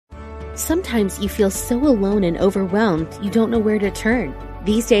Sometimes you feel so alone and overwhelmed you don't know where to turn.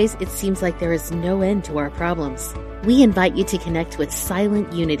 These days, it seems like there is no end to our problems. We invite you to connect with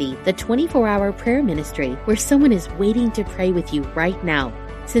Silent Unity, the 24-hour prayer ministry where someone is waiting to pray with you right now.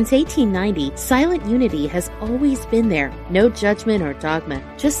 Since 1890, Silent Unity has always been there. No judgment or dogma,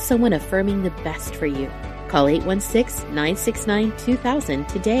 just someone affirming the best for you. Call 816-969-2000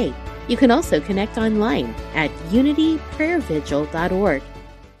 today. You can also connect online at unityprayervigil.org.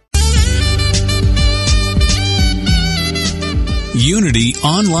 Unity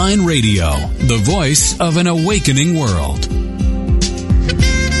Online Radio, the voice of an awakening world.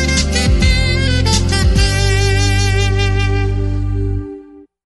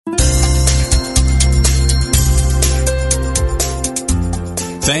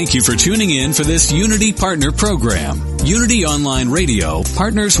 Thank you for tuning in for this Unity Partner Program. Unity Online Radio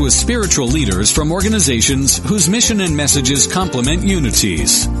partners with spiritual leaders from organizations whose mission and messages complement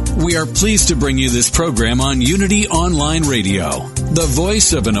Unity's. We are pleased to bring you this program on Unity Online Radio, the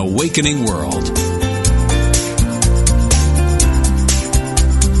voice of an awakening world.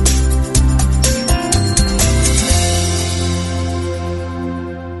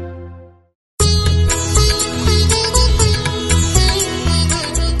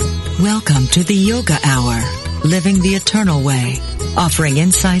 Welcome to the Yoga Hour, Living the Eternal Way, offering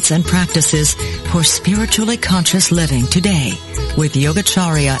insights and practices for spiritually conscious living today with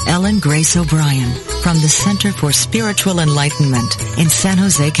Yogacharya Ellen Grace O'Brien from the Center for Spiritual Enlightenment in San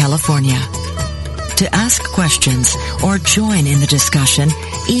Jose, California. To ask questions or join in the discussion,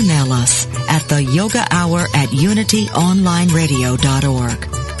 email us at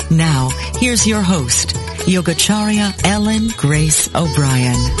theyogahour@unityonlineradio.org. Now, here's your host, Yogacharya Ellen Grace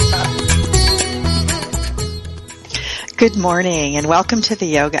O'Brien. Good morning and welcome to the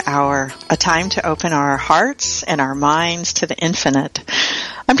Yoga Hour, a time to open our hearts and our minds to the infinite.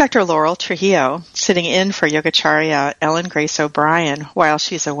 I'm Dr. Laurel Trujillo, sitting in for Yogacharya Ellen Grace O'Brien while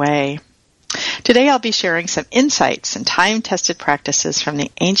she's away. Today I'll be sharing some insights and time-tested practices from the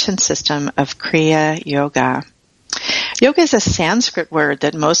ancient system of Kriya Yoga. Yoga is a Sanskrit word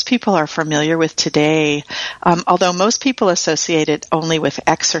that most people are familiar with today, although most people associate it only with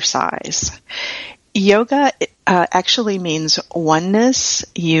exercise. Yoga actually means oneness,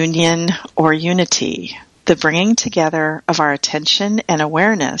 union, or unity, the bringing together of our attention and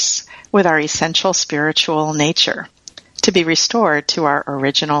awareness with our essential spiritual nature to be restored to our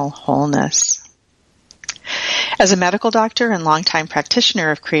original wholeness. As a medical doctor and longtime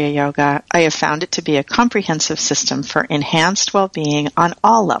practitioner of Kriya Yoga, I have found it to be a comprehensive system for enhanced well-being on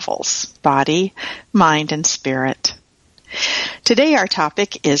all levels, body, mind, and spirit. Today our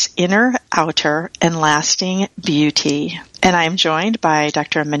topic is inner, outer, and lasting beauty, and I am joined by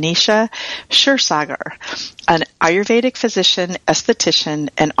Dr. Manisha Kshirsagar, an Ayurvedic physician, esthetician,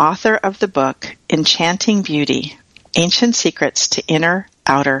 and author of the book Enchanting Beauty, Ancient Secrets to Inner,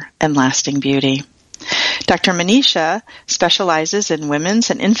 Outer, and Lasting Beauty. Dr. Manisha specializes in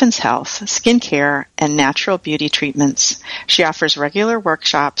women's and infants' health, skincare, and natural beauty treatments. She offers regular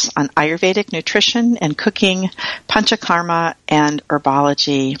workshops on Ayurvedic nutrition and cooking, panchakarma, and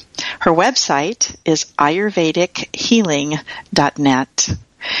herbology. Her website is ayurvedichealing.net.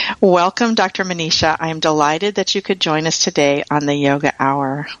 Welcome, Dr. Manisha. I am delighted that you could join us today on the Yoga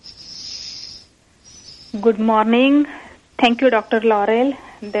Hour. Good morning. Thank you, Dr. Laurel.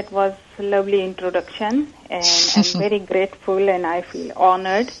 That was a lovely introduction, and I'm very grateful and I feel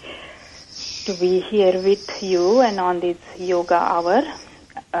honored to be here with you and on this Yoga Hour.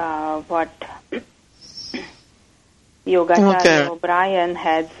 What Yogacharya O'Brien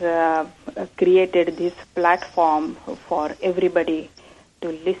has created this platform for everybody to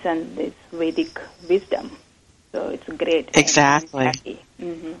listen this Vedic wisdom. So it's great. Exactly.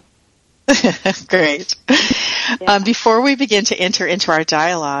 Mm-hmm. Great. Yeah. Before we begin to enter into our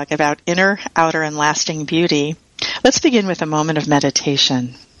dialogue about inner, outer, and lasting beauty, let's begin with a moment of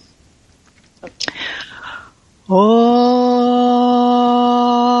meditation. Okay. Om.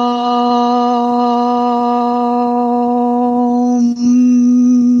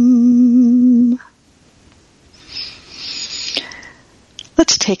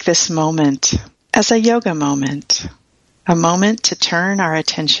 Let's take this moment as a yoga moment. A moment to turn our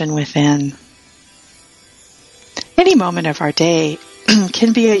attention within. Any moment of our day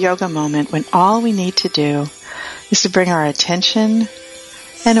can be a yoga moment when all we need to do is to bring our attention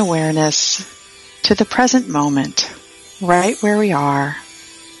and awareness to the present moment, right where we are,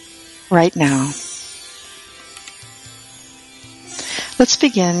 right now. Let's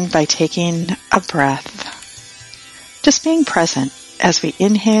begin by taking a breath, just being present as we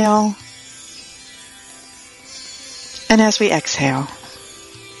inhale and as we exhale.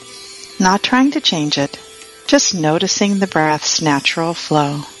 not trying to change it, just noticing the breath's natural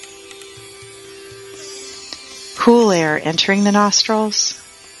flow. Cool air entering the nostrils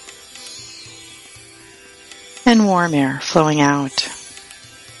and warm air flowing out.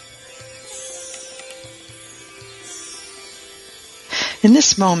 In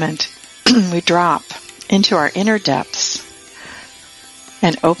this moment, we drop into our inner depths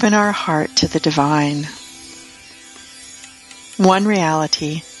and open our heart to the divine. One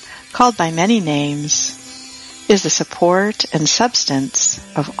reality, called by many names, is the support and substance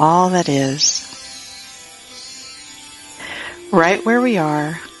of all that is. Right where we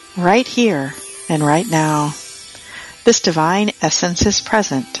are, right here and right now, this divine essence is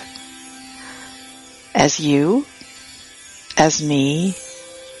present. As you, as me,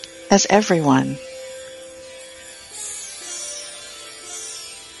 as everyone.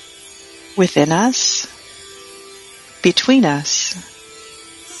 Within us, between us,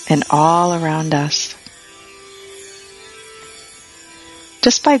 and all around us.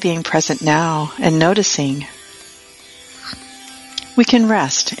 Just by being present now and noticing, we can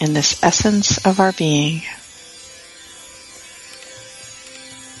rest in this essence of our being.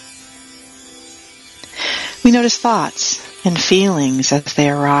 We notice thoughts and feelings as they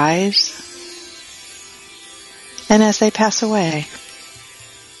arise and as they pass away.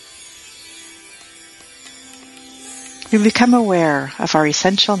 We become aware of our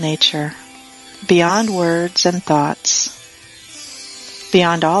essential nature, beyond words and thoughts,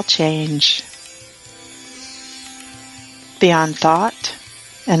 beyond all change, beyond thought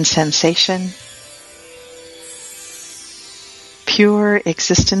and sensation, pure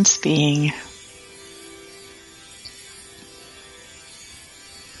existence being.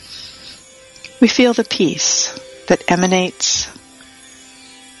 We feel the peace that emanates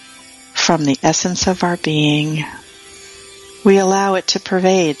from the essence of our being. We allow it to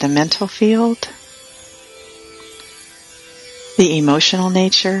pervade the mental field, the emotional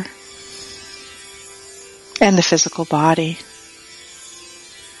nature, and the physical body.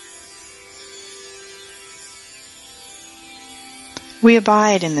 We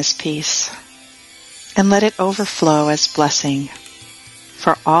abide in this peace and let it overflow as blessing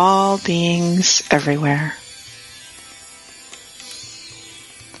for all beings everywhere.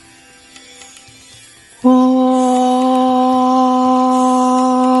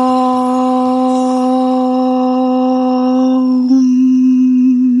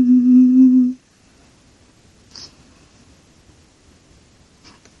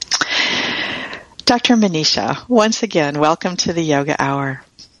 Dr. Manisha, once again, welcome to the Yoga Hour.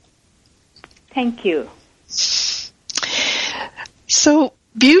 Thank you. So,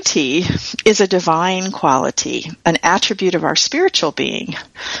 beauty is a divine quality, an attribute of our spiritual being.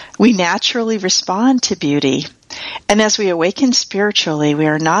 We naturally respond to beauty, and as we awaken spiritually, we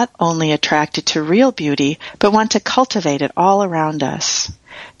are not only attracted to real beauty, but want to cultivate it all around us,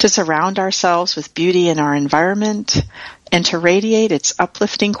 to surround ourselves with beauty in our environment, and to radiate its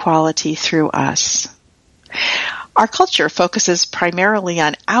uplifting quality through us. Our culture focuses primarily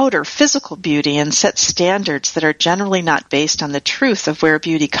on outer physical beauty and sets standards that are generally not based on the truth of where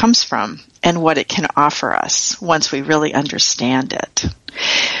beauty comes from and what it can offer us once we really understand it.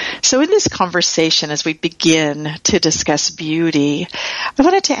 So in this conversation, as we begin to discuss beauty, I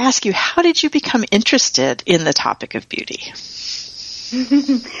wanted to ask you, how did you become interested in the topic of beauty?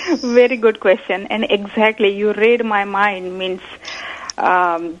 Very good question. And exactly, you read my mind, means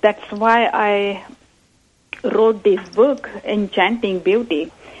that's why I wrote this book, Enchanting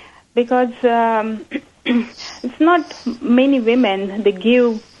Beauty, because it's not many women, they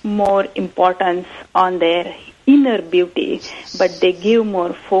give more importance on their inner beauty, but they give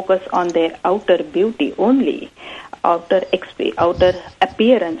more focus on their outer beauty only, outer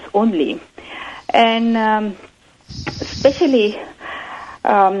appearance only. And especially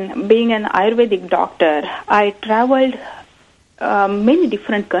being an Ayurvedic doctor, I traveled many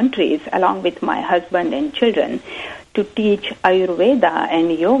different countries along with my husband and children to teach Ayurveda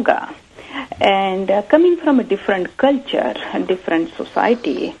and yoga. And coming from a different culture, a different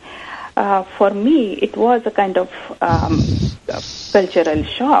society, for me it was a kind of cultural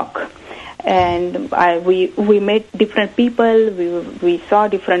shock. And we met different people, we saw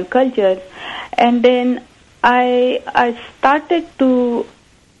different cultures, and then I started to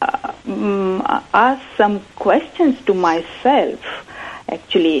ask some questions to myself,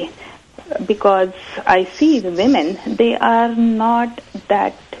 actually, because I see the women, they are not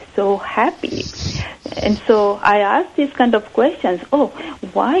that so happy. And so I asked these kind of questions.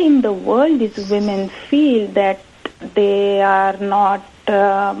 Why in the world these women feel that they are not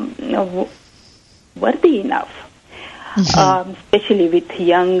worthy enough? especially with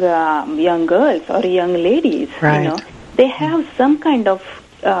young girls or young ladies. Right. They have some kind of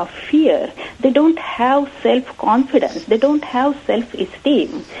fear. They don't have self-confidence. They don't have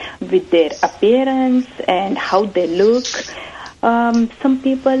self-esteem with their appearance and how they look. Some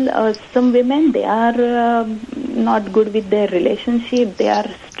people, some women, they are not good with their relationship. They are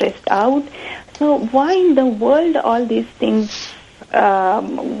stressed out. So why in the world all these things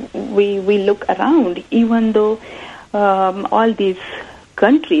we look around, even though all these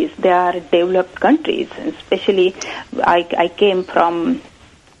countries, they are developed countries, especially I came from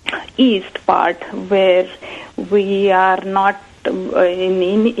east part where we are not in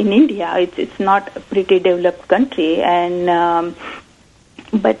India. It's not a pretty developed country, and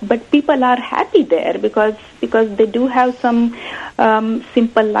but people are happy there because they do have some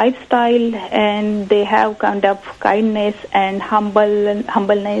simple lifestyle, and they have kind of kindness and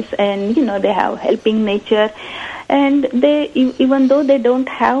humbleness, and they have helping nature. And they, even though they don't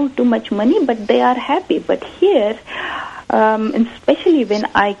have too much money, but they are happy. But here, especially when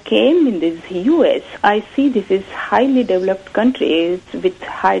I came in this U.S., I see this is highly developed countries with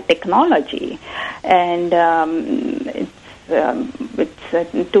high technology, and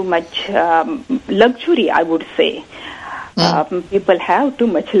it's too much luxury, I would say. People have too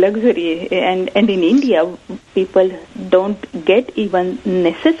much luxury, and in India, people don't get even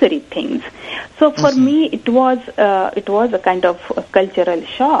necessary things. So for me, it was a kind of a cultural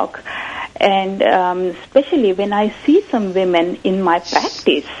shock, and especially when I see some women in my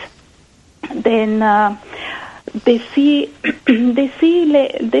practice, then they see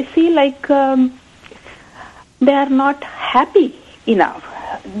like they are not happy enough.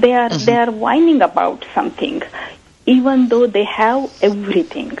 They are whining about something, even though they have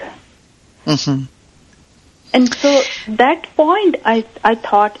everything. Mm-hmm. And so that point, I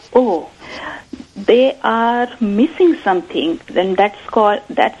thought, oh, they are missing something. Then that's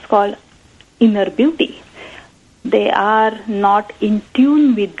called inner beauty. They are not in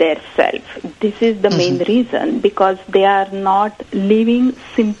tune with their self. This is the main reason, because they are not living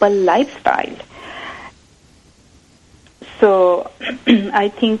simple lifestyle. So I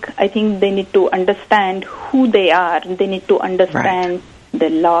think they need to understand who they are. They need to understand the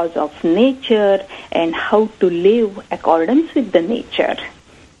laws of nature and how to live accordance with the nature.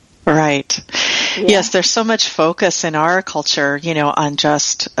 Right. Yeah. Yes, there's so much focus in our culture, on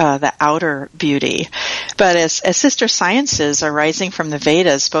just the outer beauty. But as sister sciences are rising from the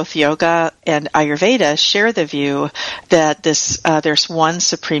Vedas, both yoga and Ayurveda share the view that there's one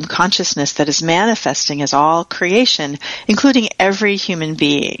supreme consciousness that is manifesting as all creation, including every human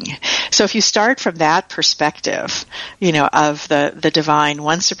being. So if you start from that perspective, of the divine,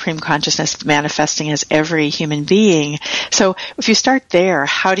 one supreme consciousness manifesting as every human being. So if you start there,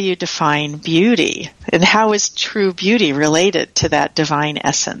 how do you define beauty? And how is true beauty related to that divine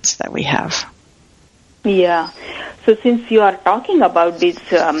essence that we have? Yeah. So since you are talking about this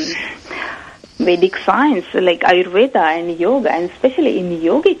Vedic science like Ayurveda and yoga, and especially in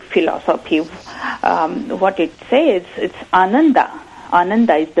yogic philosophy, what it says, it's Ananda.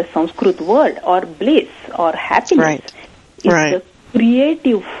 Ananda is the Sanskrit word, or bliss, or happiness. Right. It's the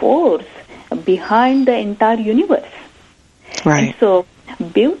creative force behind the entire universe. Right. And so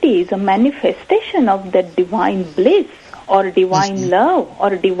beauty is a manifestation of the divine bliss, or divine love,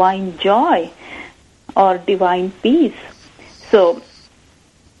 or divine joy, or divine peace. So,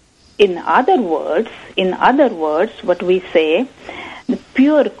 in other words, what we say, the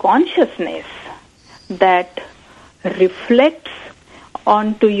pure consciousness that reflects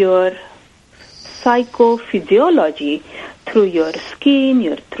onto your psychophysiology through your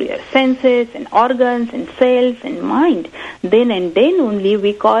skin, through your senses and organs and cells and mind, then and then only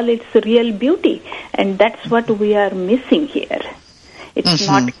we call it real beauty. And that's what we are missing here. It's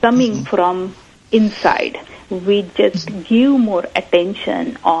not coming from inside. We just give more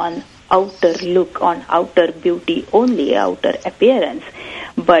attention on outer look, on outer beauty only, outer appearance.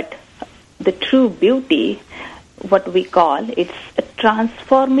 But the true beauty, what we call, it's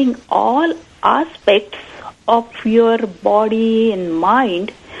transforming all aspects of your body and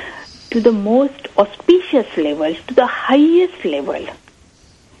mind to the most auspicious level, to the highest level.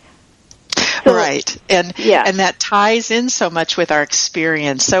 So, right. And that ties in so much with our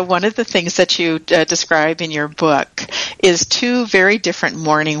experience. So one of the things that you describe in your book is 2 very different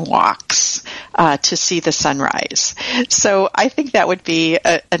morning walks to see the sunrise. So I think that would be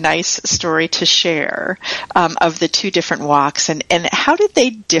a nice story to share of the 2 different walks. And how did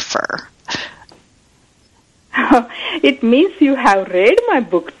they differ? It means you have read my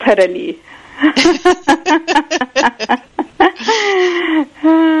book thoroughly.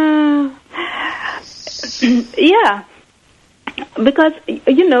 Yeah. Because,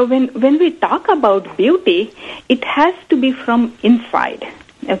 when we talk about beauty, it has to be from inside.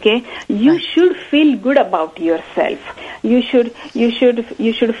 Okay, you should feel good about yourself. You should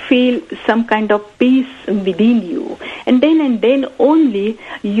feel some kind of peace within you, and then only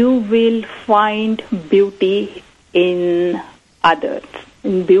you will find beauty in others,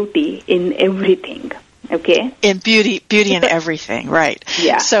 in beauty in everything. Okay. In beauty in everything, right?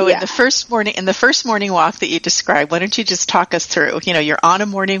 Yeah. So in the first morning walk that you described, why don't you just talk us through? You're on a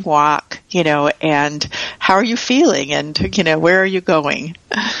morning walk, and how are you feeling, and where are you going?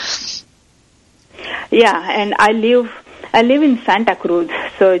 Yeah, and I live in Santa Cruz,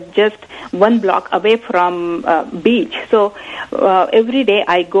 so just 1 block away from beach. So every day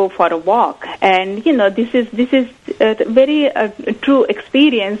I go for a walk, and this is a very true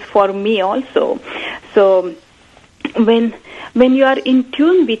experience for me also. So when you are in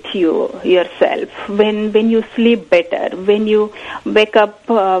tune with yourself, when you sleep better, when you wake up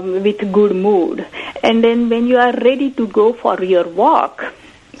with good mood, and then when you are ready to go for your walk,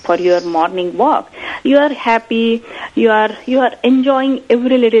 for your morning walk, you are happy, you are enjoying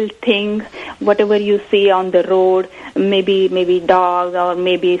every little thing, whatever you see on the road, maybe dogs or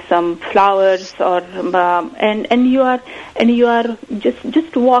maybe some flowers, or and you are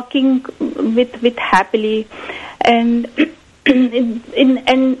just walking with happily, and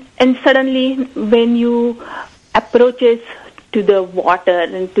and suddenly when you approaches to the water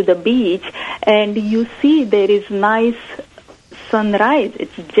and to the beach, and you see there is nice sunrise,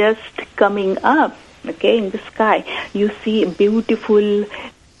 it's just coming up, okay, in the sky. You see beautiful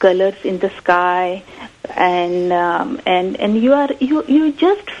colors in the sky, and you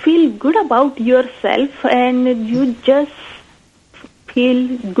just feel good about yourself, and you just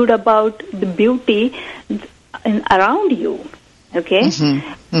feel good about the beauty around you. Okay? Mm-hmm.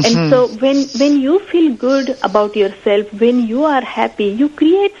 Mm-hmm. And so when you feel good about yourself, when you are happy, you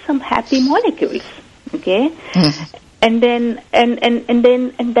create some happy molecules. Okay? Mm-hmm. And then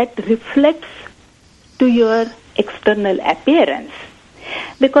that reflects to your external appearance.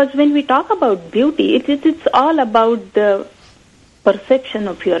 Because when we talk about beauty, it's all about the perception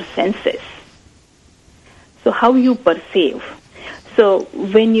of your senses. So how you perceive. So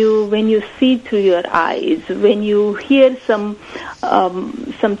when you see through your eyes, when you hear some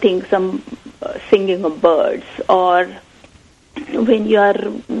singing of birds, or when you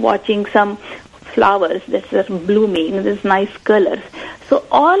are watching some flowers that are blooming, there's nice colors. So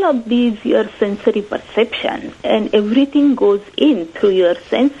all of these, your sensory perception, and everything goes in through your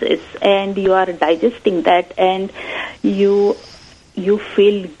senses, and you are digesting that, and you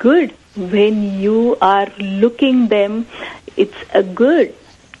feel good when you are looking them. It's a good,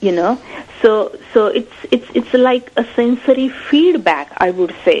 So it's like a sensory feedback, I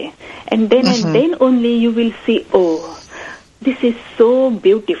would say, and then and then only you will see, oh, this is so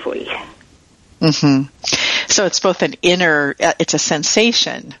beautiful. Mm-hmm. So it's both an inner, it's a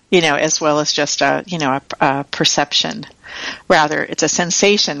sensation, as well as just a perception. Rather, it's a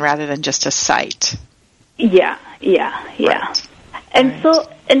sensation rather than just a sight. Yeah. Right. And so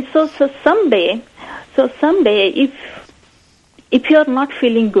someday, if you're not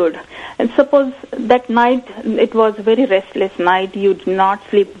feeling good, and suppose that night it was a very restless night, you did not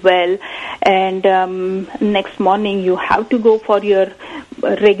sleep well, and next morning you have to go for your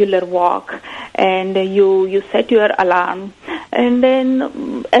regular walk, and you set your alarm, and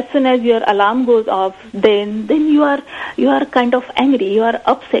then as soon as your alarm goes off, then you are kind of angry, you are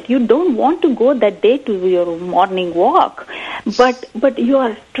upset, you don't want to go that day to your morning walk, but you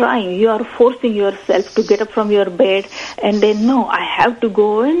are trying, you are forcing yourself to get up from your bed, and then no, I have to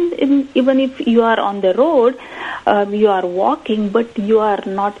go. And even if you are on the road, you are walking, but you are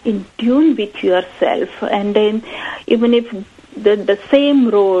not in tune with yourself. And then even if the same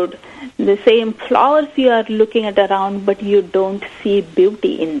road, the same flowers you are looking at around, but you don't see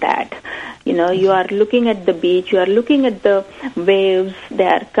beauty in that. You are looking at the beach, you are looking at the waves, they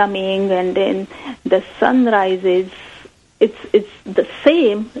are coming, and then the sun rises. It's the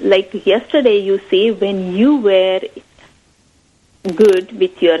same like yesterday, you see, when you were good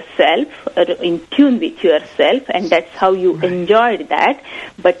with yourself, or in tune with yourself, and that's how you enjoyed that.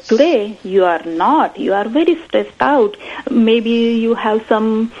 But today you are not. You are very stressed out. Maybe you have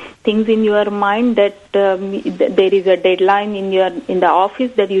some things in your mind that there is a deadline in the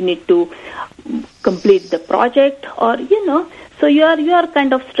office that you need to complete the project, or so you are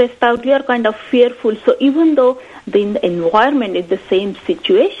kind of stressed out, you are kind of fearful. So even though the environment is the same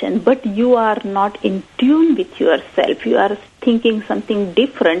situation, but you are not in tune with yourself, you are thinking something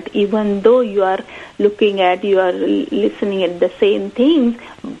different, even though you are listening at the same things,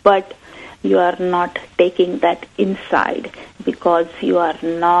 but you are not taking that inside. because you are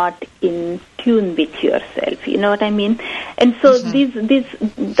not in tune with yourself. You know what I mean? And so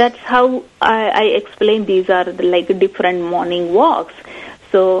that's how I explain these are like different morning walks.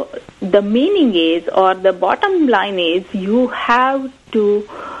 So the meaning is, or the bottom line is, you have to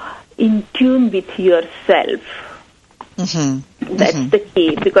in tune with yourself. That's the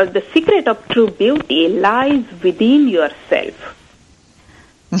key, because the secret of true beauty lies within yourself.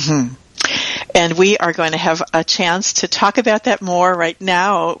 And we are going to have a chance to talk about that more right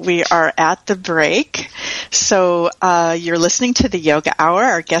now. We are at the break. So you're listening to the Yoga Hour.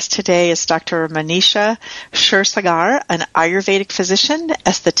 Our guest today is Dr. Manisha Kshirsagar, an Ayurvedic physician,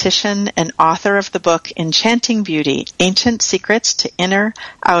 esthetician, and author of the book Enchanting Beauty, Ancient Secrets to Inner,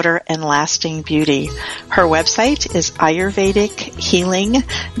 Outer, and Lasting Beauty. Her website is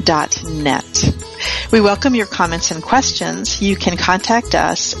ayurvedichealing.net. We welcome your comments and questions. You can contact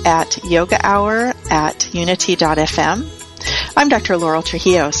us at yogahour@unity.fm. I'm Dr. Laurel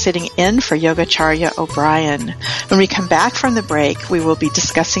Trujillo, sitting in for Yogacharya O'Brien. When we come back from the break, we will be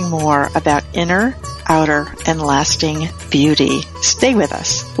discussing more about inner, outer, and lasting beauty. Stay with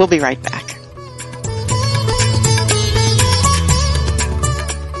us. We'll be right back.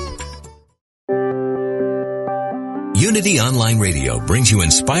 Unity Online Radio brings you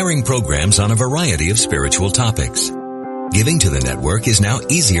inspiring programs on a variety of spiritual topics. Giving to the network is now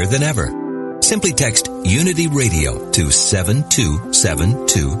easier than ever. Simply text Unity Radio to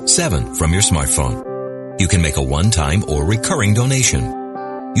 72727 from your smartphone. You can make a one-time or recurring donation.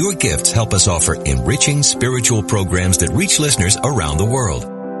 Your gifts help us offer enriching spiritual programs that reach listeners around the world.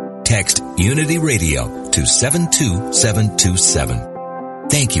 Text Unity Radio to 72727.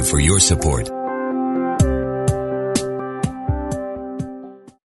 Thank you for your support.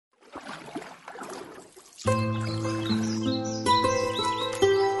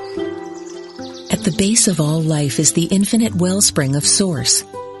 At the base of all life is the infinite wellspring of Source,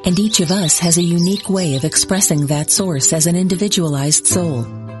 and each of us has a unique way of expressing that Source as an individualized soul.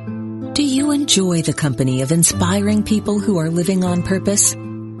 Do you enjoy the company of inspiring people who are living on purpose?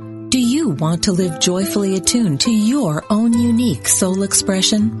 Do you want to live joyfully attuned to your own unique soul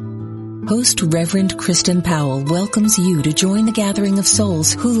expression? Host Reverend Kristen Powell welcomes you to join the gathering of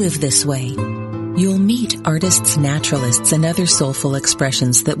souls who live this way. You'll meet artists, naturalists, and other soulful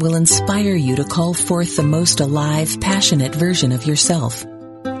expressions that will inspire you to call forth the most alive, passionate version of yourself.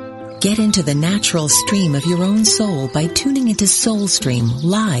 Get into the natural stream of your own soul by tuning into Soulstream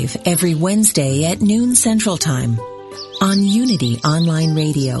live every Wednesday at noon Central Time on Unity Online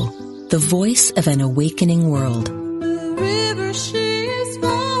Radio, the voice of an awakening world. The river she is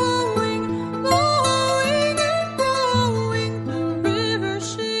flowing, flowing and flowing. The river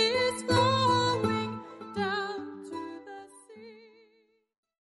she is flowing down to the sea.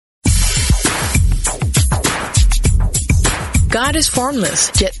 God is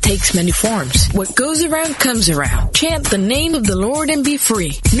formless, yet takes many forms. What goes around comes around. Chant the name of the Lord and be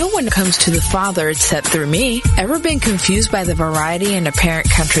free. No one comes to the Father except through me. Ever been confused by the variety and apparent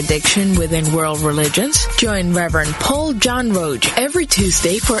contradiction within world religions? Join Reverend Paul John Roach every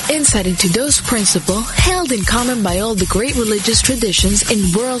Tuesday for insight into those principles held in common by all the great religious traditions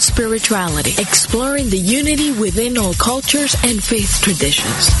in world spirituality, exploring the unity within all cultures and faith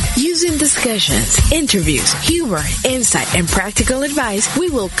traditions. Using discussions, interviews, humor, insight, and practical advice, we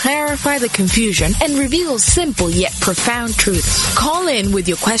will clarify the confusion and reveal simple yet profound truths. Call in with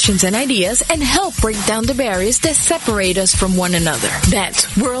your questions and ideas and help break down the barriers that separate us from one another.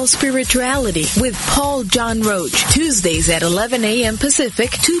 That's World Spirituality with Paul John Roach, Tuesdays at 11 a.m.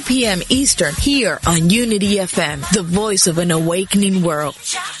 Pacific, 2 p.m. Eastern, here on Unity FM, the voice of an awakening world.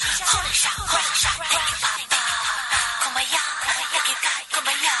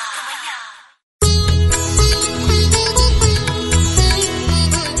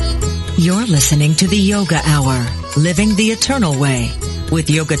 You're listening to the Yoga Hour, Living the Eternal Way, with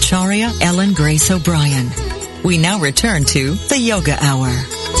Yogacharya Ellen Grace O'Brien. We now return to the Yoga Hour.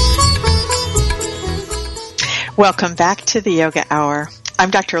 Welcome back to the Yoga Hour. I'm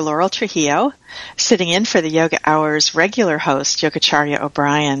Dr. Laurel Trujillo, sitting in for the Yoga Hour's regular host, Yogacharya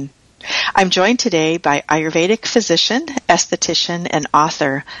O'Brien. I'm joined today by Ayurvedic physician, esthetician, and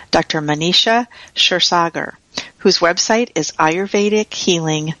author, Dr. Manisha Kshirsagar, whose website is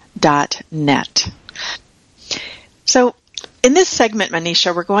ayurvedichealing.net. So, in this segment,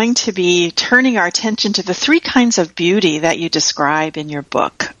 Manisha, we're going to be turning our attention to the three kinds of beauty that you describe in your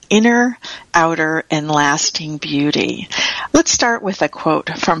book: inner, outer, and lasting beauty. Let's start with a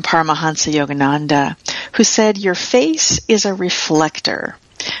quote from Paramahansa Yogananda, who said, "Your face is a reflector.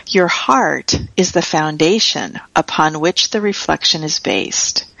 Your heart is the foundation upon which the reflection is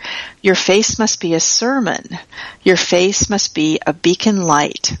based. Your face must be a sermon. Your face must be a beacon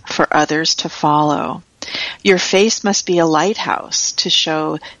light for others to follow. Your face must be a lighthouse to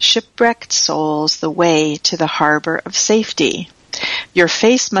show shipwrecked souls the way to the harbor of safety. Your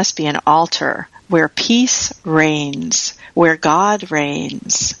face must be an altar where peace reigns, where God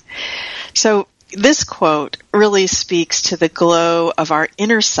reigns. So this quote really speaks to the glow of our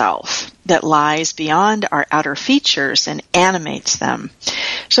inner self that lies beyond our outer features and animates them.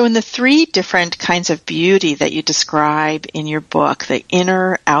 So in the 3 different kinds of beauty that you describe in your book, the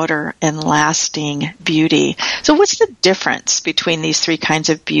inner, outer, and lasting beauty. So what's the difference between these 3 kinds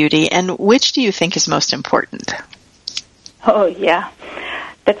of beauty, and which do you think is most important? Oh, yeah.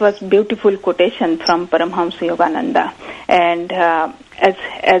 That was beautiful quotation from Paramhamsa Yogananda. And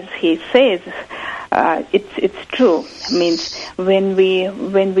as he says, it's true. Means when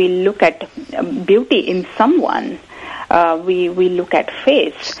we look at beauty in someone, we look at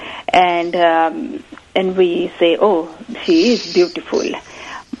face and we say, oh, she is beautiful,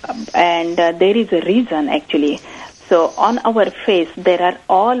 and there is a reason actually. So on our face there are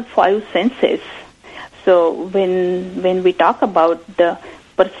all 5 senses. So when we talk about the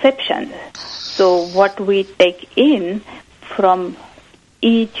perception, so what we take in from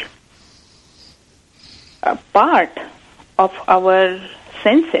each part of our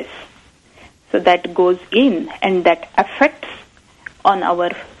senses, so that goes in and that affects on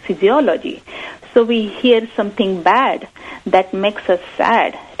our physiology. So we hear something bad that makes us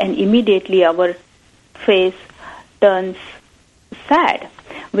sad, and immediately our face turns sad.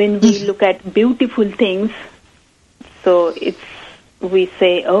 When we look at beautiful things, so we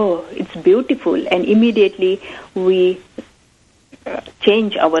say, oh, it's beautiful, and immediately we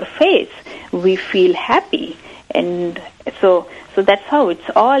change our face. We feel happy, and so that's how it's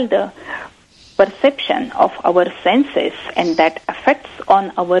all the perception of our senses, and that affects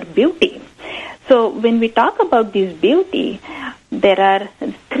on our beauty. So when we talk about this beauty, there are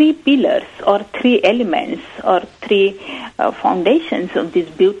 3 pillars or 3 elements or 3 foundations of this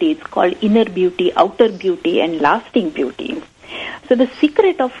beauty. It's called inner beauty, outer beauty, and lasting beauty. So the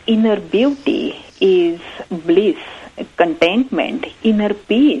secret of inner beauty is bliss, contentment, inner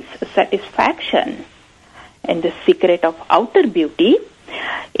peace, satisfaction. And the secret of outer beauty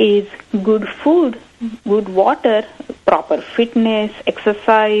is good food, good water, proper fitness,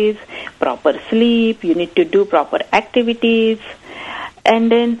 exercise, proper sleep. You need to do proper activities.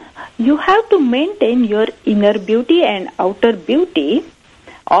 And then you have to maintain your inner beauty and outer beauty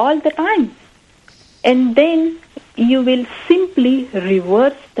all the time. And then you will simply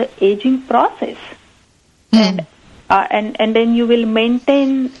reverse the aging process. And then you will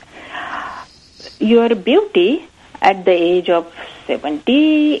maintain your beauty at the age of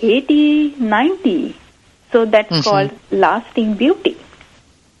 70, 80, 90. So that's called lasting beauty.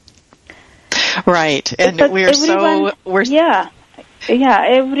 Right. And because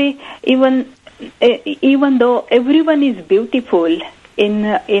even though everyone is beautiful in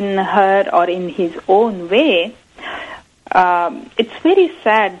her or in his own way, it's very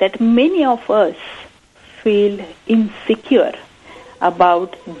sad that many of us feel insecure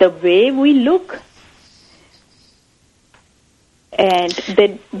about the way we look, and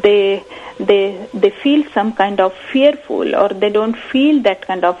they feel some kind of fearful, or they don't feel that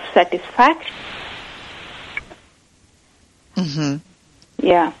kind of satisfaction.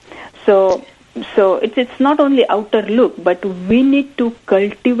 Yeah. So it's not only outer look, but we need to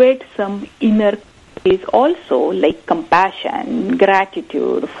cultivate some inner is also, like compassion,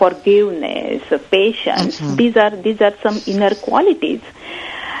 gratitude, forgiveness, patience. These are some inner qualities,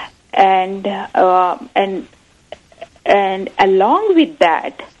 and along with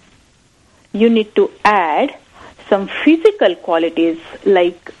that, you need to add some physical qualities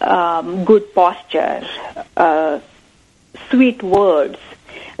like good posture, sweet words,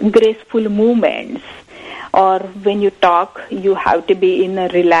 graceful movements. Or when you talk, you have to be in a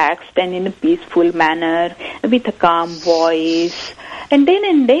relaxed and in a peaceful manner with a calm voice. And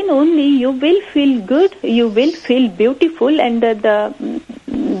then only you will feel good, you will feel beautiful, and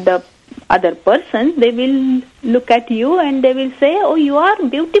the other person, they will look at you and they will say, oh, you are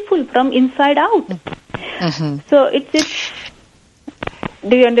beautiful from inside out. So it's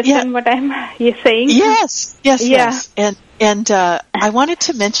do you understand what I'm saying? Yes. And I wanted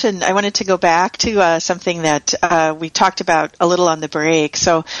to go back to something that we talked about a little on the break.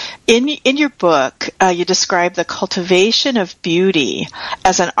 So in your book, you describe the cultivation of beauty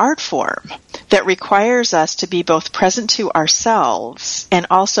as an art form that requires us to be both present to ourselves and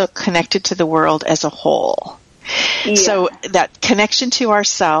also connected to the world as a whole. Yeah. So that connection to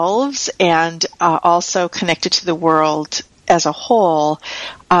ourselves and also connected to the world as a whole,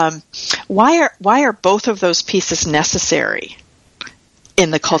 why are both of those pieces necessary in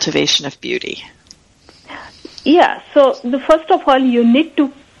the cultivation of beauty? Yeah, so first of all, you need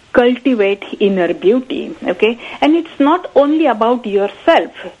to cultivate inner beauty, okay? And it's not only about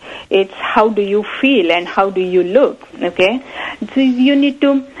yourself. It's how do you feel and how do you look, okay? So you need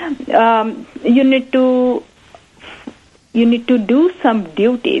to do some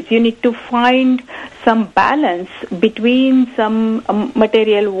duties. You need to find some balance between some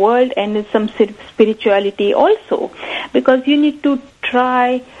material world and some spirituality also, because you need to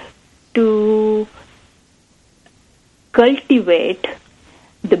try to cultivate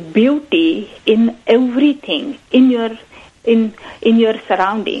the beauty in everything, in your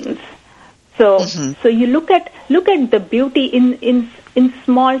surroundings. So so you look at the beauty in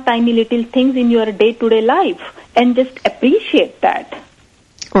small tiny little things in your day-to-day life and just appreciate that.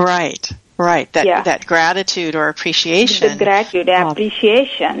 Right. That gratitude or appreciation. The gratitude,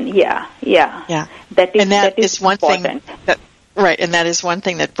 appreciation. Yeah. That is one important. thing. And that is one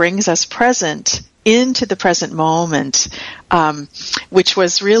thing that brings us into the present moment, which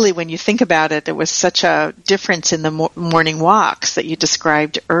was really, when you think about it, there was such a difference in the morning walks that you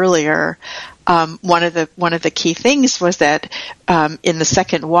described earlier. One of the key things was that in the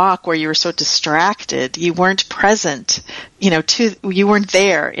second walk, where you were so distracted, you weren't present. You weren't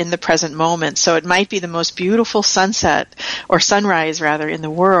there in the present moment. So it might be the most beautiful sunset or sunrise, rather, in the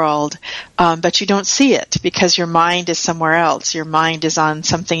world, but you don't see it because your mind is somewhere else. Your mind is on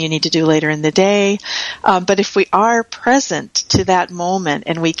something you need to do later in the day. But if we are present to that moment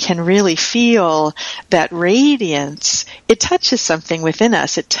and we can really feel that radiance, it touches something within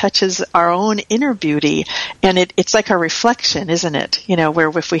us. It touches our own inner beauty, and it's like a reflection, isn't it? Where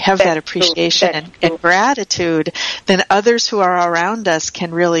if we have that appreciation and gratitude, then others who are around us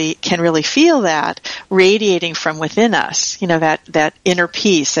can really feel that radiating from within us. That inner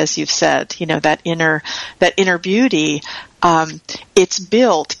peace, as you've said. That inner beauty. It's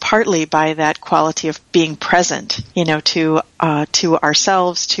built partly by that quality of being present. To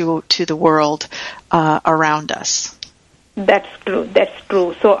ourselves, to the world around us. That's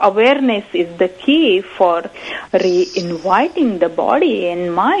true. So awareness is the key for re-inviting the body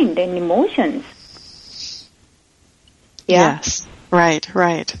and mind and emotions. Yeah? Yes. Right.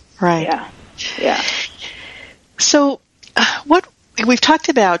 Yeah. So, we've talked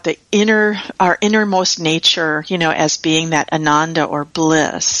about our innermost nature, as being that ananda or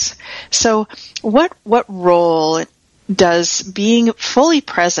bliss. So, what role does being fully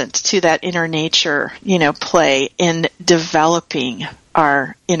present to that inner nature, play in developing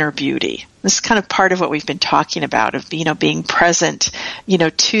our inner beauty? This is kind of part of what we've been talking about, of being present,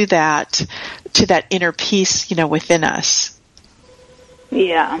 to that inner peace, within us.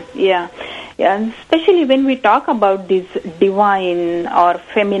 Yeah. Especially when we talk about this divine or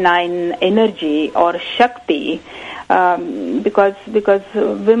feminine energy or Shakti, because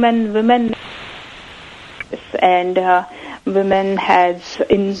women and women has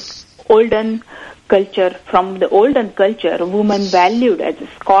in olden culture, from the olden culture, women valued as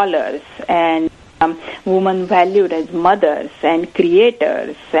scholars and women valued as mothers and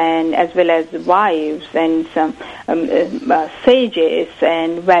creators, and as well as wives and some sages,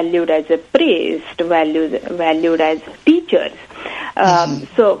 and valued as a priest, valued as teachers.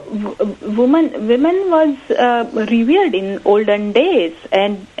 So women was revered in olden days,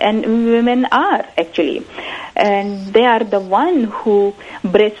 and women are actually, and they are the one who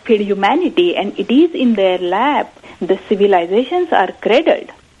breastfeed humanity, and it is in their lap the civilizations are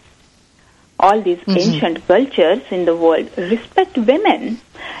cradled. All these ancient cultures in the world respect women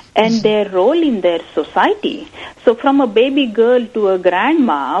and their role in their society. So from a baby girl to a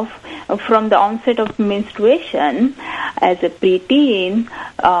grandma, from the onset of menstruation as a preteen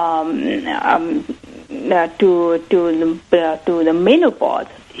to the menopause,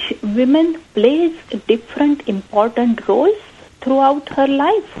 women plays different important roles throughout her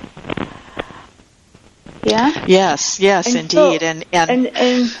life. Yeah. Yes, and indeed, so,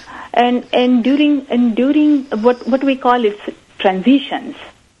 and during what we call is transitions.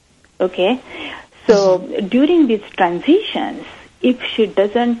 Okay, so during these transitions, if she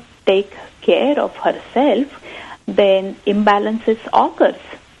doesn't take care of herself, then imbalances occurs.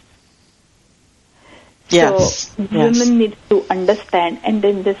 Yes. So women need to understand, and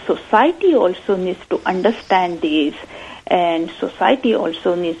then the society also needs to understand this, and society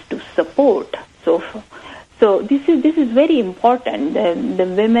also needs to support. So this is very important. The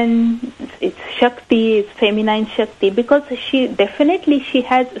women, it's Shakti, it's feminine Shakti, because she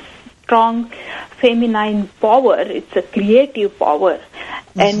has strong feminine power. It's a creative power.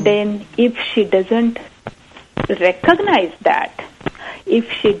 And then if she doesn't recognize that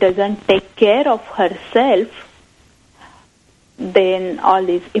if she doesn't take care of herself, then all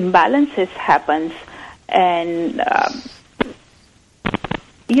these imbalances happens, and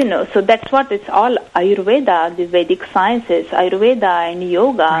so that's what it's all Ayurveda, the Vedic sciences, Ayurveda and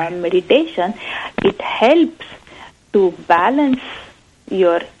yoga and meditation. It helps to balance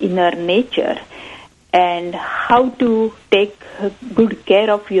your inner nature and how to take good care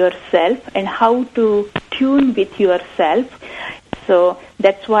of yourself and how to tune with yourself. So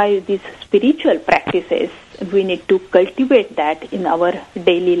that's why these spiritual practices, we need to cultivate that in our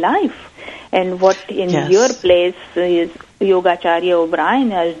daily life. And what in your place is Yogacharya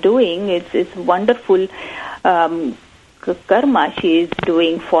O'Brien is doing is wonderful karma she is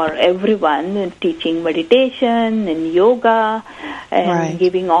doing for everyone, teaching meditation and yoga and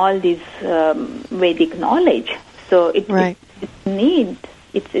giving all this Vedic knowledge. So it's a need.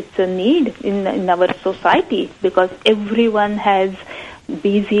 It's a need in our society because everyone has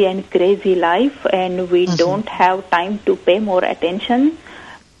busy and crazy life, and we don't have time to pay more attention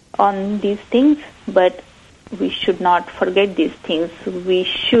on these things. But we should not forget these things. We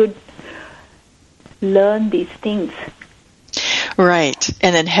should learn these things. Right.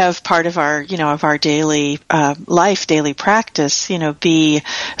 And then have part of our, of our daily life, daily practice, be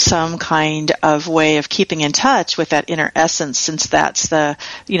some kind of way of keeping in touch with that inner essence, since that's the,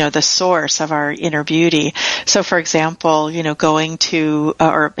 the source of our inner beauty. So, for example, going to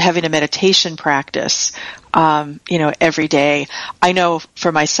or having a meditation practice, every day. I know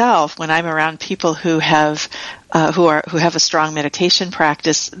for myself, when I'm around people who have a strong meditation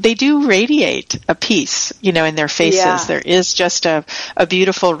practice, they do radiate a peace, in their faces. Yeah. There is just a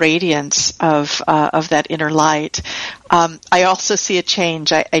beautiful radiance of that inner light. I also see a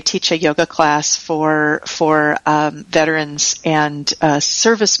change. I teach a yoga class for veterans and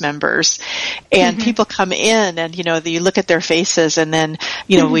service members, and people come in, and you look at their faces, and then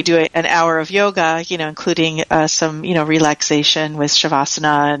we do an hour of yoga, including some relaxation with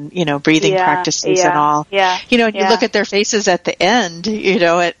shavasana and breathing practices and all. Yeah. And you look at their faces at the end,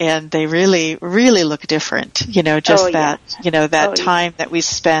 and they really, really look different. That time that we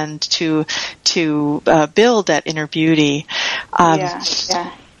spend to build that inner beauty.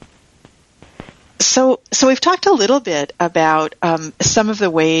 So we've talked a little bit about some of the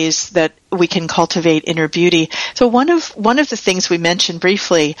ways that we can cultivate inner beauty. So one of the things we mentioned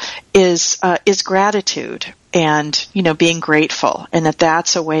briefly is gratitude, and being grateful, and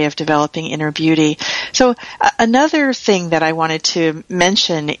that's a way of developing inner beauty. So another thing that I wanted to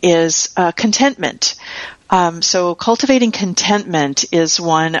mention is contentment. So cultivating contentment is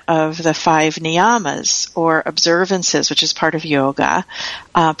one of the 5 niyamas, or observances, which is part of yoga,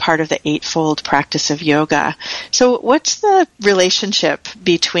 part of the 8-fold practice of yoga. So what's the relationship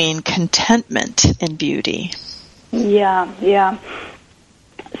between contentment and beauty? Yeah.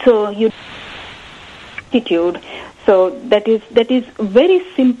 So attitude. So that is very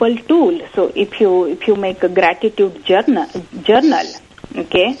simple tool. So if you make a gratitude journal,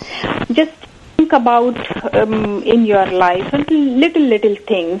 okay, just think about in your life little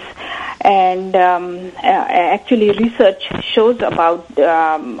things, and actually research shows about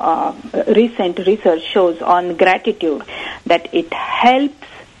recent research shows on gratitude that it helps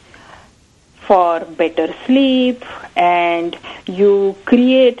for better sleep, and you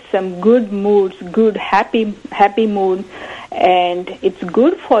create some good moods, good happy mood, and it's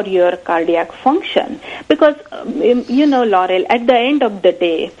good for your cardiac function. Because, Laurel, at the end of the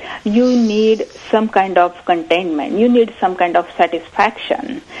day, you need some kind of contentment. You need some kind of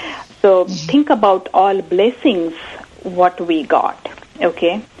satisfaction. So think about all blessings, what we got,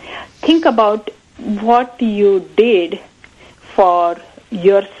 okay? Think about what you did for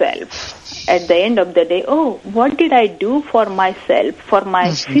yourself. At the end of the day, what did I do for myself, for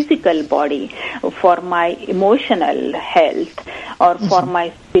my physical body, for my emotional health, or for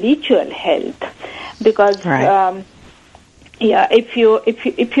my spiritual health? Because if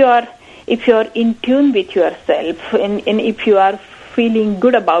you are in tune with yourself, and if you are feeling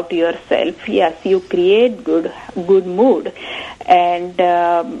good about yourself, yes, you create good mood, and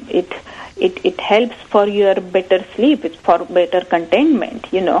it helps for your better sleep. It's for better contentment,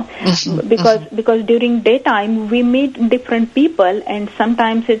 because during daytime we meet different people, and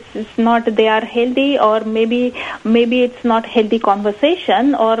sometimes it's not they are healthy, or maybe it's not healthy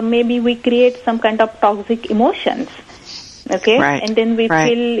conversation, or maybe we create some kind of toxic emotions. Okay, and then we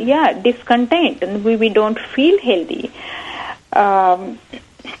feel discontent, and we don't feel healthy.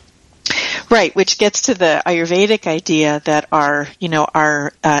 Right, which gets to the Ayurvedic idea that our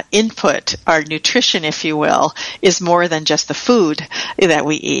input, our nutrition, if you will, is more than just the food that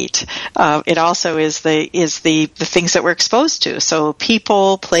we eat. It also is the things that we're exposed to. So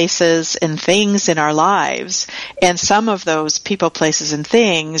people, places, and things in our lives, and some of those people, places, and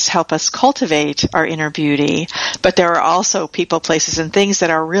things help us cultivate our inner beauty. But there are also people, places, and things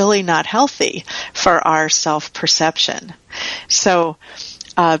that are really not healthy for our self-perception. So,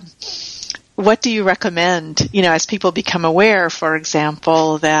 what do you recommend, as people become aware, for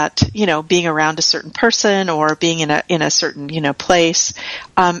example, that, being around a certain person or being in a certain, place,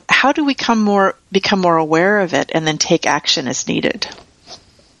 how do we become more aware of it and then take action as needed?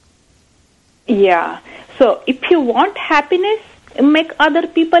 Yeah. So if you want happiness, make other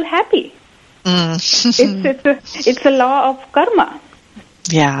people happy. It's a law of karma.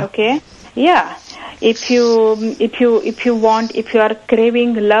 Yeah. Okay. Yeah. If you are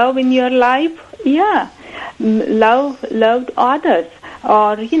craving love in your life, love others.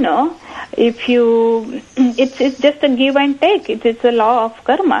 Or, it's just a give and take. It's a law of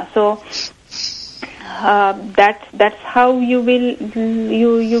karma. So, that's how you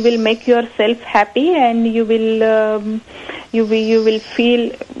will make yourself happy, and you will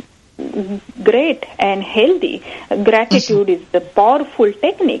feel great and healthy. Gratitude is the powerful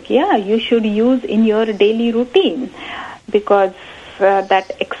technique. Yeah, you should use in your daily routine, because that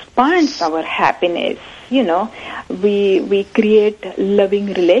expands our happiness. We create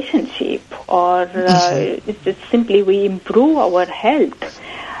loving relationship, or it's just simply we improve our health.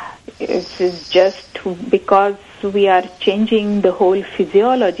 It's just because we are changing the whole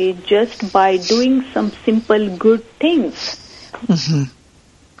physiology just by doing some simple good things. Mm-hmm.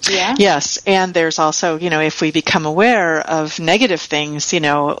 Yeah. Yes, and there's also, if we become aware of negative things,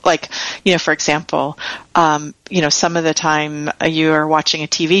 for example, some of the time you are watching a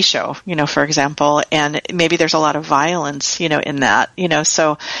TV show, for example, and maybe there's a lot of violence, in that,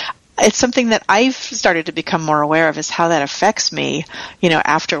 so it's something that I've started to become more aware of, is how that affects me,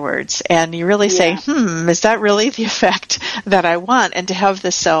 afterwards. And you really say, is that really the effect that I want? And to have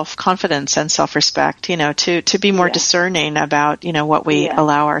the self-confidence and self-respect, to be more discerning about, what we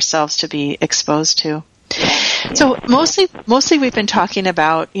allow ourselves to be exposed to. So mostly we've been talking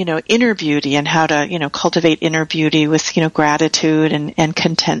about, inner beauty and how to, cultivate inner beauty with, gratitude and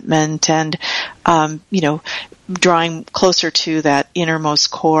contentment and, drawing closer to that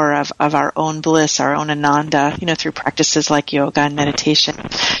innermost core of our own bliss, our own ananda, through practices like yoga and meditation.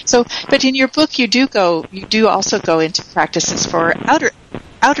 So, but in your book, you do also go into practices for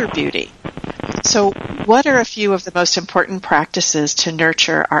outer beauty. So what are a few of the most important practices to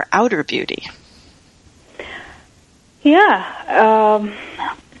nurture our outer beauty? Yeah,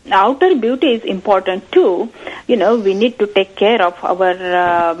 outer beauty is important too. We need to take care of our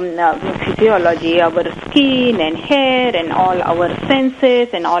physiology, our skin and hair and all our senses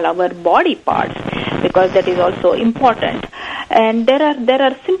and all our body parts, because that is also important. And there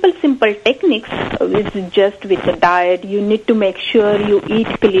are simple techniques. It's just with the diet. You need to make sure you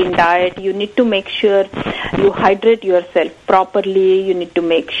eat clean diet. You need to make sure you hydrate yourself properly. You need to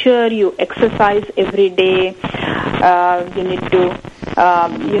make sure you exercise every day. You need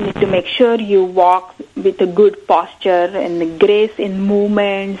to make sure you walk with a good posture and grace in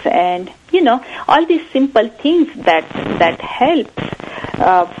movements, and all these simple things that helps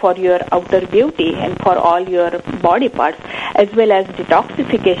for your outer beauty and for all your body parts, as well as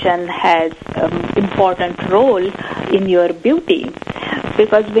detoxification has important role in your beauty.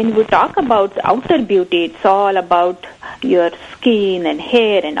 Because when we talk about outer beauty, it's all about your skin and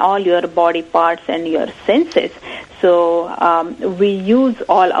hair and all your body parts and your senses. So we use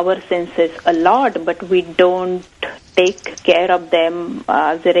all our senses a lot, but we don't take care of them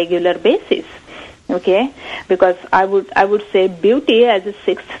as a regular basis. Okay, because I would say beauty as a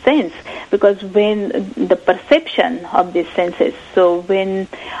sixth sense, because when the perception of these senses, so when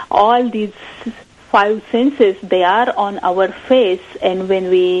all these five senses, they are on our face, and when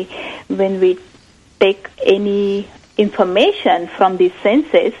we take any information from these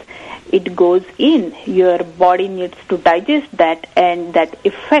senses, it goes in. Your body needs to digest that, and that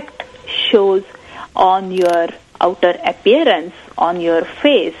effect shows on your outer appearance, on your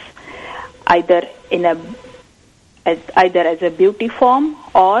face, either as a beauty form,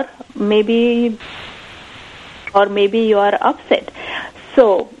 or maybe you are upset.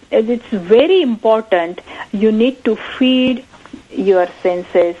 So it's very important. You need to feed your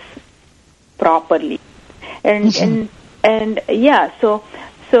senses properly, and yeah. So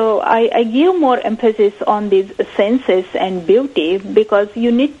I give more emphasis on these senses and beauty, because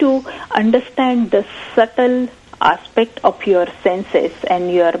you need to understand the subtle aspect of your senses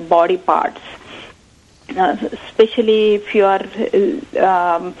and your body parts. Especially if you are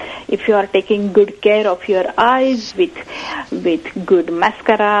taking good care of your eyes with good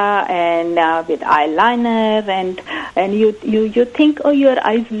mascara and with eyeliner, and you think, oh, your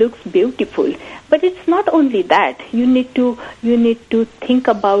eyes looks beautiful, but it's not only that. You need to think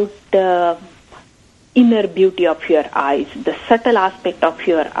about the inner beauty of your eyes, the subtle aspect of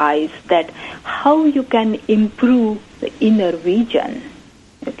your eyes, that how you can improve the inner vision.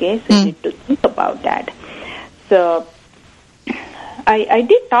 Okay, so you need to think about that. So I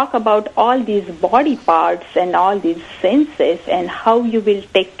did talk about all these body parts and all these senses and how you will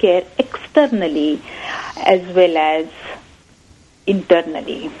take care externally as well as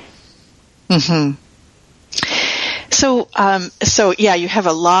internally. Mm-hmm. So yeah, you have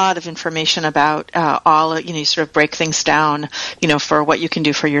a lot of information about all. You sort of break things down, for what you can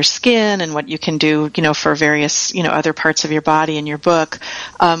do for your skin and what you can do, for various, other parts of your body in your book,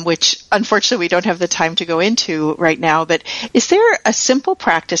 which unfortunately we don't have the time to go into right now. But is there a simple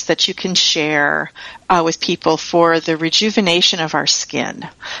practice that you can share with people for the rejuvenation of our skin,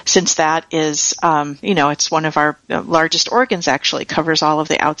 since that is, it's one of our largest organs, actually covers all of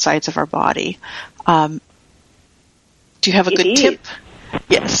the outsides of our body. Do you have a good tip?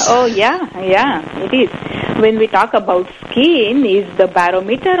 Yes. Oh, yeah, it is. When we talk about skin, is the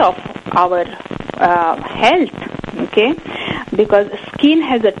barometer of our health, okay? Because skin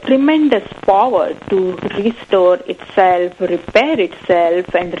has a tremendous power to restore itself, repair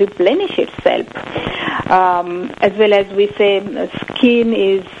itself, and replenish itself. As well as we say, skin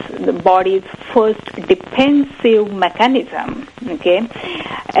is the body's first defensive mechanism, okay?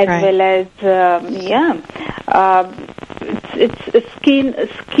 As well as, skin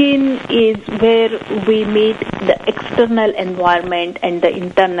is where we meet the external environment and the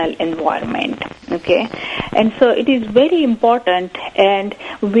internal environment, okay? And so it is very important, and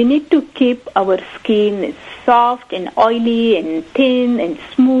we need to keep our skin soft and oily and thin and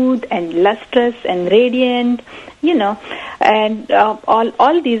smooth and lustrous and radiant, and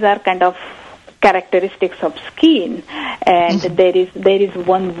all these are kind of characteristics of skin. And there is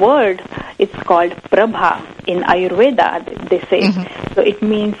one word, it's called prabha in Ayurveda, they say. So it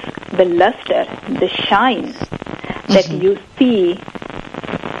means the luster, the shine that you see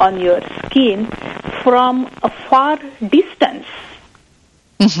on your skin from a far distance,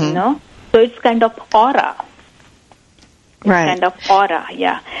 So it's kind of aura. Kind of aura,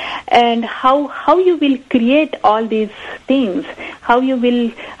 yeah. And how you will create all these things, how you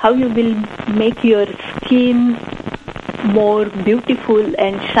will make your skin more beautiful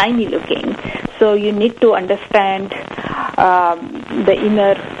and shiny looking. So you need to understand the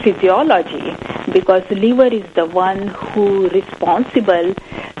inner physiology, because liver is the one who is responsible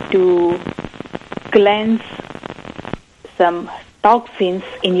to cleanse some toxins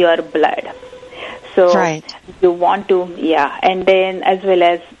in your blood. So you want to, and then as well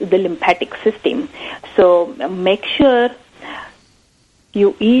as the lymphatic system. So make sure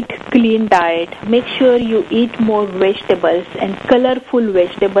you eat clean diet. Make sure you eat more vegetables and colorful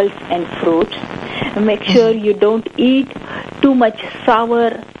vegetables and fruits. Make sure you don't eat too much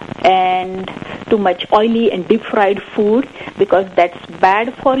sour and too much oily and deep fried food, because that's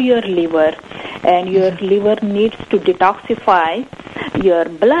bad for your liver, and your liver needs to detoxify your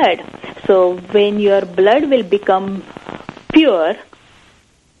blood. So when your blood will become pure,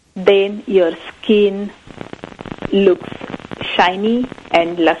 then your skin looks shiny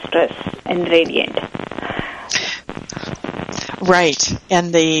and lustrous and radiant. Right.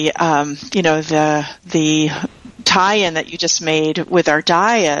 And the tie-in that you just made with our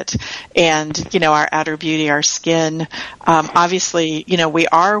diet and, our outer beauty, our skin, obviously, we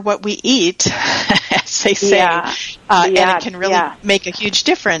are what we eat, as they say, and it can really make a huge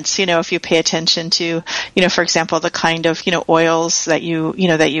difference, if you pay attention to, for example, the kind of, oils that you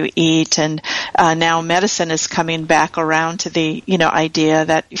eat. And now medicine is coming back around to the, idea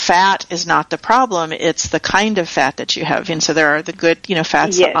that fat is not the problem, it's the kind of fat that you have. And so there are the good,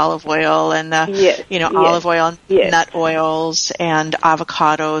 fats, the olive oil and the, olive oil and nut oils and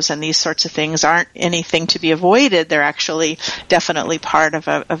avocados and these sorts of things aren't anything to be avoided. They're actually definitely part of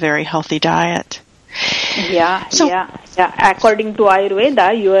a very healthy diet. According to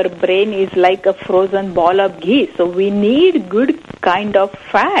Ayurveda, your brain is like a frozen ball of ghee. So we need good kind of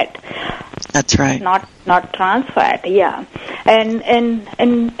fat. That's right. Not trans fat. Yeah. And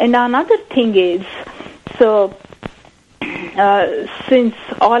another thing is, so since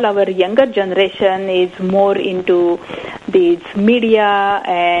all our younger generation is more into these media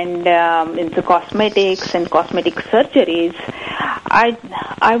and into cosmetics and cosmetic surgeries,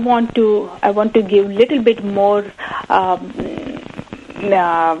 I want to give a little bit more,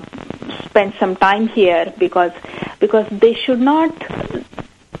 spend some time here because they should not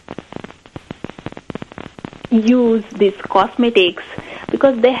use these cosmetics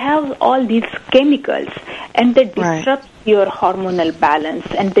because they have all these chemicals and they disrupt your hormonal balance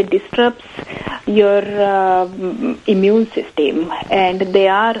and they disrupt your immune system, and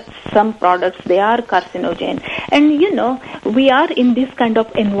some products, they are carcinogen. And we are in this kind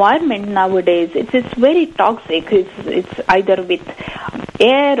of environment nowadays. It's very toxic. It's either with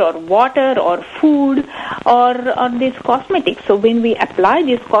air or water or food or these cosmetics. So when we apply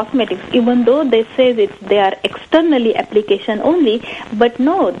these cosmetics, even though they say that they are externally application only, but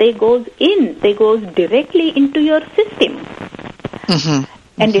no, they goes directly into your system. Mm-hmm.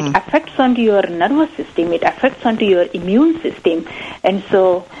 And it affects onto your nervous system, it affects onto your immune system. And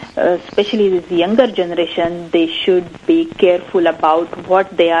so, especially this younger generation, they should be careful about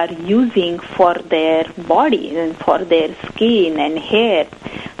what they are using for their body and for their skin and hair.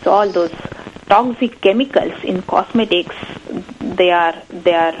 So all those toxic chemicals in cosmetics, they are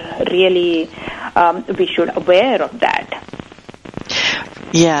really, we should aware of that.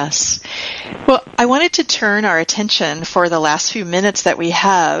 Yes. Well, I wanted to turn our attention for the last few minutes that we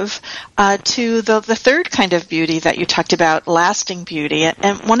have to the third kind of beauty that you talked about, lasting beauty.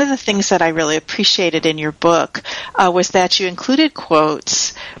 And one of the things that I really appreciated in your book was that you included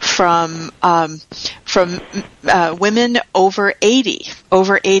quotes from women over age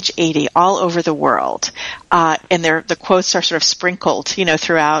 80, all over the world. And the quotes are sort of sprinkled,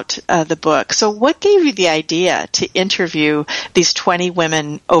 throughout the book. So what gave you the idea to interview these 20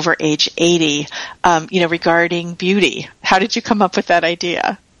 women over age 80, regarding beauty? How did you come up with that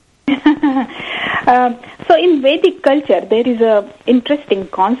idea? So in Vedic culture, there is a interesting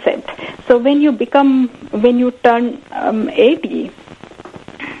concept. So when you turn 80,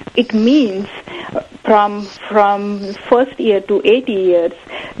 it means from first year to 80 years,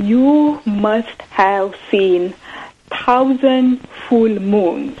 you must have seen 1,000 full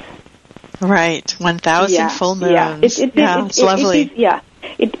moons. Right, 1,000 full moons. Yeah, it's lovely.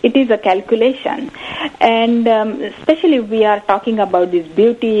 It is a calculation. And especially we are talking about this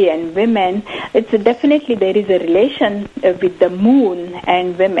beauty and women, definitely there is a relation with the moon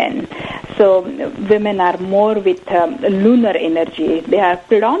and women. So women are more with lunar energy. They are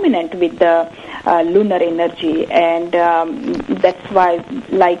predominant with the lunar energy, and that's why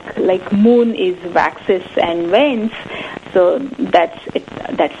like moon is waxes and wanes. So that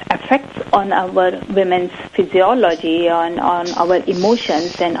affects on our women's physiology, on our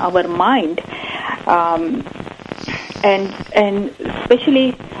emotions and our mind, and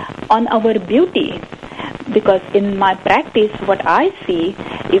especially on our beauty. Because in my practice, what I see,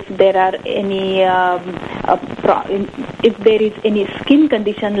 if there are any, if there is any skin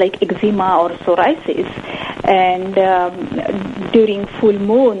condition like eczema or psoriasis, and during full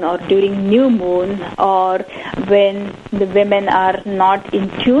moon or during new moon, or when the women are not in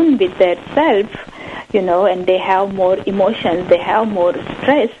tune with their self, and they have more emotions, they have more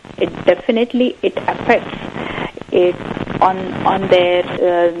stress, it affects it on their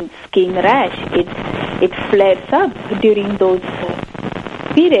skin rash. It flares up during those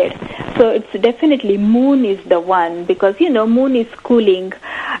periods. So it's definitely moon is the one, because moon is cooling.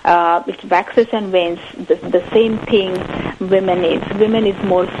 It waxes and wanes. The same thing women is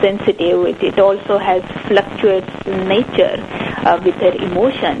more sensitive. It also has fluctuates nature with their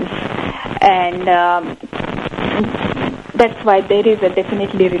emotions, and that's why there is a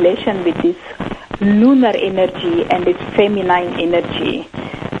definitely relation with this lunar energy and its feminine energy.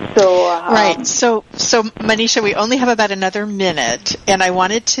 So right. So Manisha, we only have about another minute, and I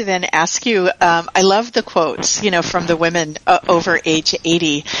wanted to then ask you. I love the quotes, from the women over age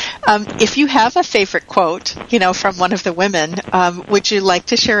 80. If you have a favorite quote, from one of the women, would you like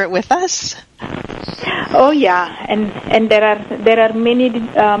to share it with us? Oh yeah, and there are many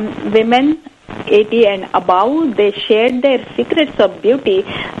women 80 and above. They shared their secrets of beauty.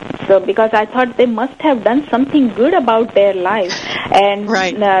 So because I thought they must have done something good about their life. And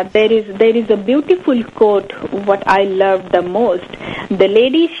there is a beautiful quote, what I love the most. The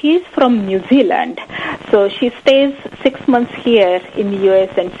lady, she is from New Zealand. So she stays 6 months here in the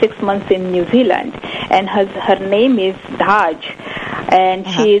US and 6 months in New Zealand. And her name is Daj. And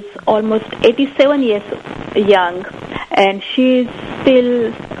she is almost 87 years young. And she is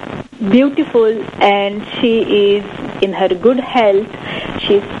still beautiful, and she is in her good health.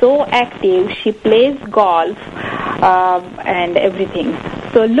 She's so active. She plays golf and everything.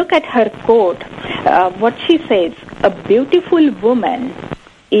 So look at her quote. What she says: a beautiful woman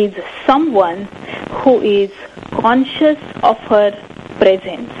is someone who is conscious of her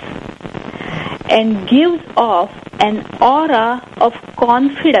presence and gives off an aura of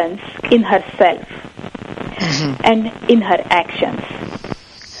confidence in herself and in her actions.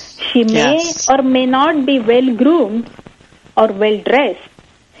 She may or may not be well-groomed or well-dressed,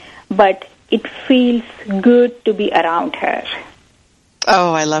 but it feels good to be around her.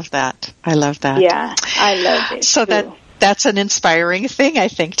 Oh, I love that. I love that. Yeah, I love it. So too. that's an inspiring thing, I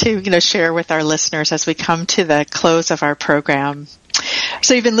think, to share with our listeners as we come to the close of our program.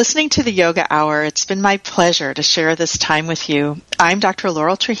 So you've been listening to the Yoga Hour. It's been my pleasure to share this time with you. I'm Dr.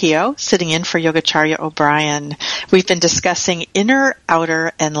 Laurel Trujillo, sitting in for Yogacharya O'Brien. We've been discussing inner,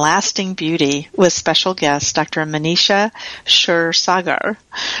 outer, and lasting beauty with special guest Dr. Manisha Kshirsagar,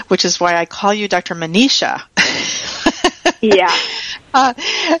 which is why I call you Dr. Manisha. Yeah.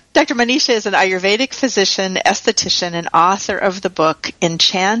 Dr. Manisha is an Ayurvedic physician, esthetician, and author of the book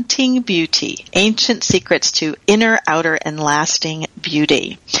Enchanting Beauty, Ancient Secrets to Inner, Outer, and Lasting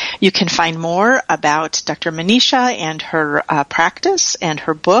Beauty. You can find more about Dr. Manisha and her practice and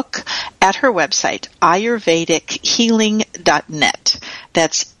her book at her website, ayurvedichealing.net.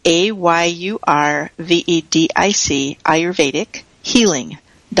 That's AYURVEDIC, Ayurvedic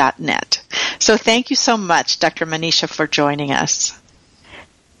Healing.net. So thank you so much, Dr. Manisha, for joining us.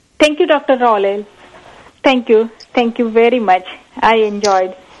 Thank you, Dr. Laurel. Thank you. Thank you very much. I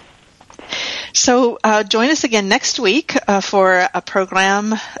enjoyed. So join us again next week for a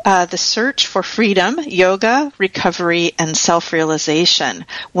program, The Search for Freedom, Yoga, Recovery, and Self-Realization,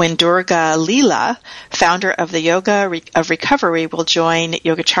 when Durga Leela, founder of the Yoga of Recovery, will join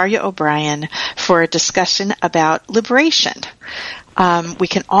Yogacharya O'Brien for a discussion about liberation. We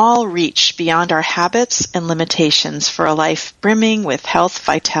can all reach beyond our habits and limitations for a life brimming with health,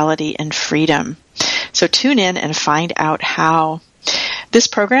 vitality, and freedom. So tune in and find out how. This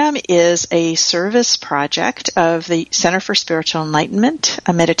program is a service project of the Center for Spiritual Enlightenment,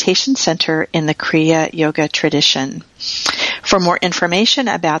 a meditation center in the Kriya Yoga tradition. For more information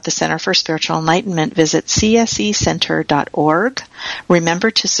about the Center for Spiritual Enlightenment, visit csecenter.org.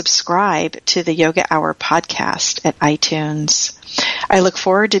 Remember to subscribe to the Yoga Hour podcast at iTunes. I look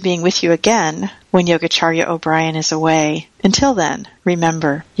forward to being with you again when Yogacharya O'Brien is away. Until then,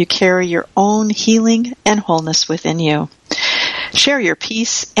 remember, you carry your own healing and wholeness within you. Share your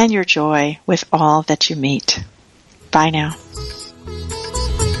peace and your joy with all that you meet. Bye now.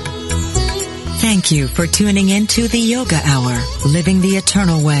 Thank you for tuning in to the Yoga Hour, Living the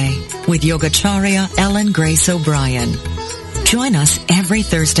Eternal Way, with Yogacharya Ellen Grace O'Brien. Join us every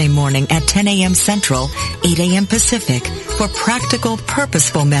Thursday morning at 10 a.m. Central, 8 a.m. Pacific for practical,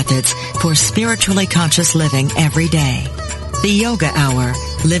 purposeful methods for spiritually conscious living every day. The Yoga Hour,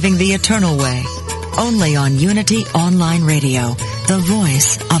 Living the Eternal Way, only on Unity Online Radio, the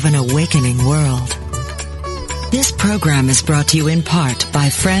voice of an awakening world. This program is brought to you in part by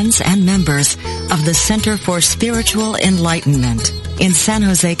friends and members of the Center for Spiritual Enlightenment in San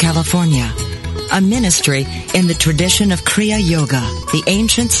Jose, California, a ministry in the tradition of Kriya Yoga, the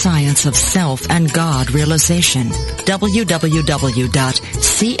ancient science of self and God realization.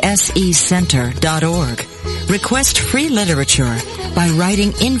 www.csecenter.org. Request free literature by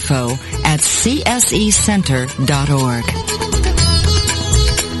writing info@csecenter.org.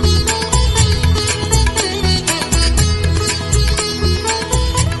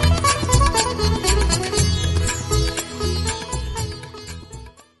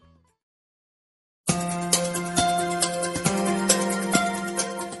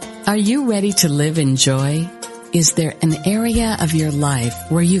 Are you ready to live in joy? Is there an area of your life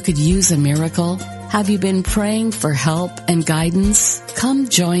where you could use a miracle? Have you been praying for help and guidance? Come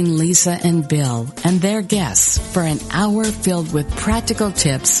join Lisa and Bill and their guests for an hour filled with practical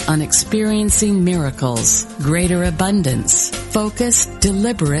tips on experiencing miracles, greater abundance, focused,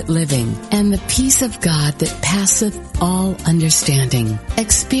 deliberate living, and the peace of God that passeth all understanding.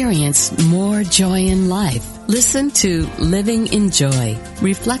 Experience more joy in life. Listen to Living in Joy,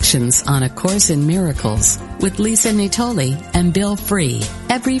 Reflections on A Course in Miracles with Lisa Natoli and Bill Free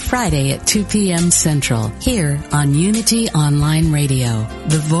every Friday at 2 p.m. Central here on Unity Online Radio,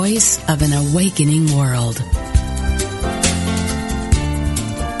 the voice of an awakening world.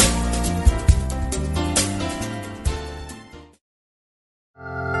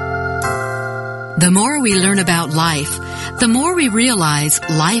 The more we learn about life, the more we realize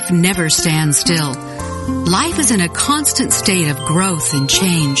life never stands still. Life is in a constant state of growth and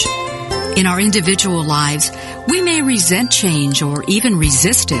change. In our individual lives, we may resent change or even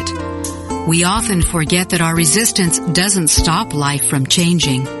resist it. We often forget that our resistance doesn't stop life from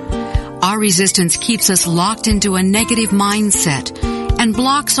changing. Our resistance keeps us locked into a negative mindset and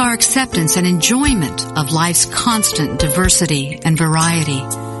blocks our acceptance and enjoyment of life's constant diversity and variety.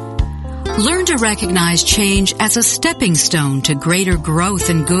 Learn to recognize change as a stepping stone to greater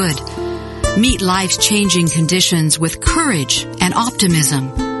growth and good. Meet life's changing conditions with courage and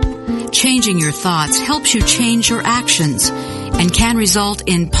optimism. Changing your thoughts helps you change your actions and can result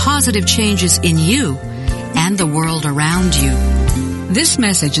in positive changes in you and the world around you. This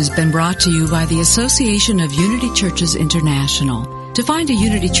message has been brought to you by the Association of Unity Churches International. To find a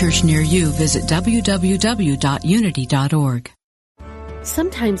Unity Church near you, visit www.unity.org.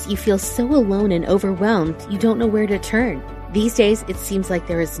 Sometimes you feel so alone and overwhelmed you don't know where to turn. These days, it seems like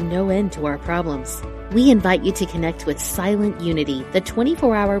there is no end to our problems. We invite you to connect with Silent Unity, the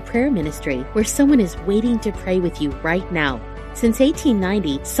 24-hour prayer ministry where someone is waiting to pray with you right now. Since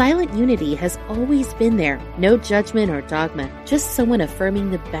 1890, Silent Unity has always been there. No judgment or dogma, just someone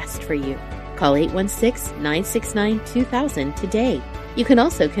affirming the best for you. Call 816-969-2000 today. You can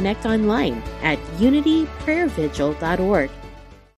also connect online at unityprayervigil.org.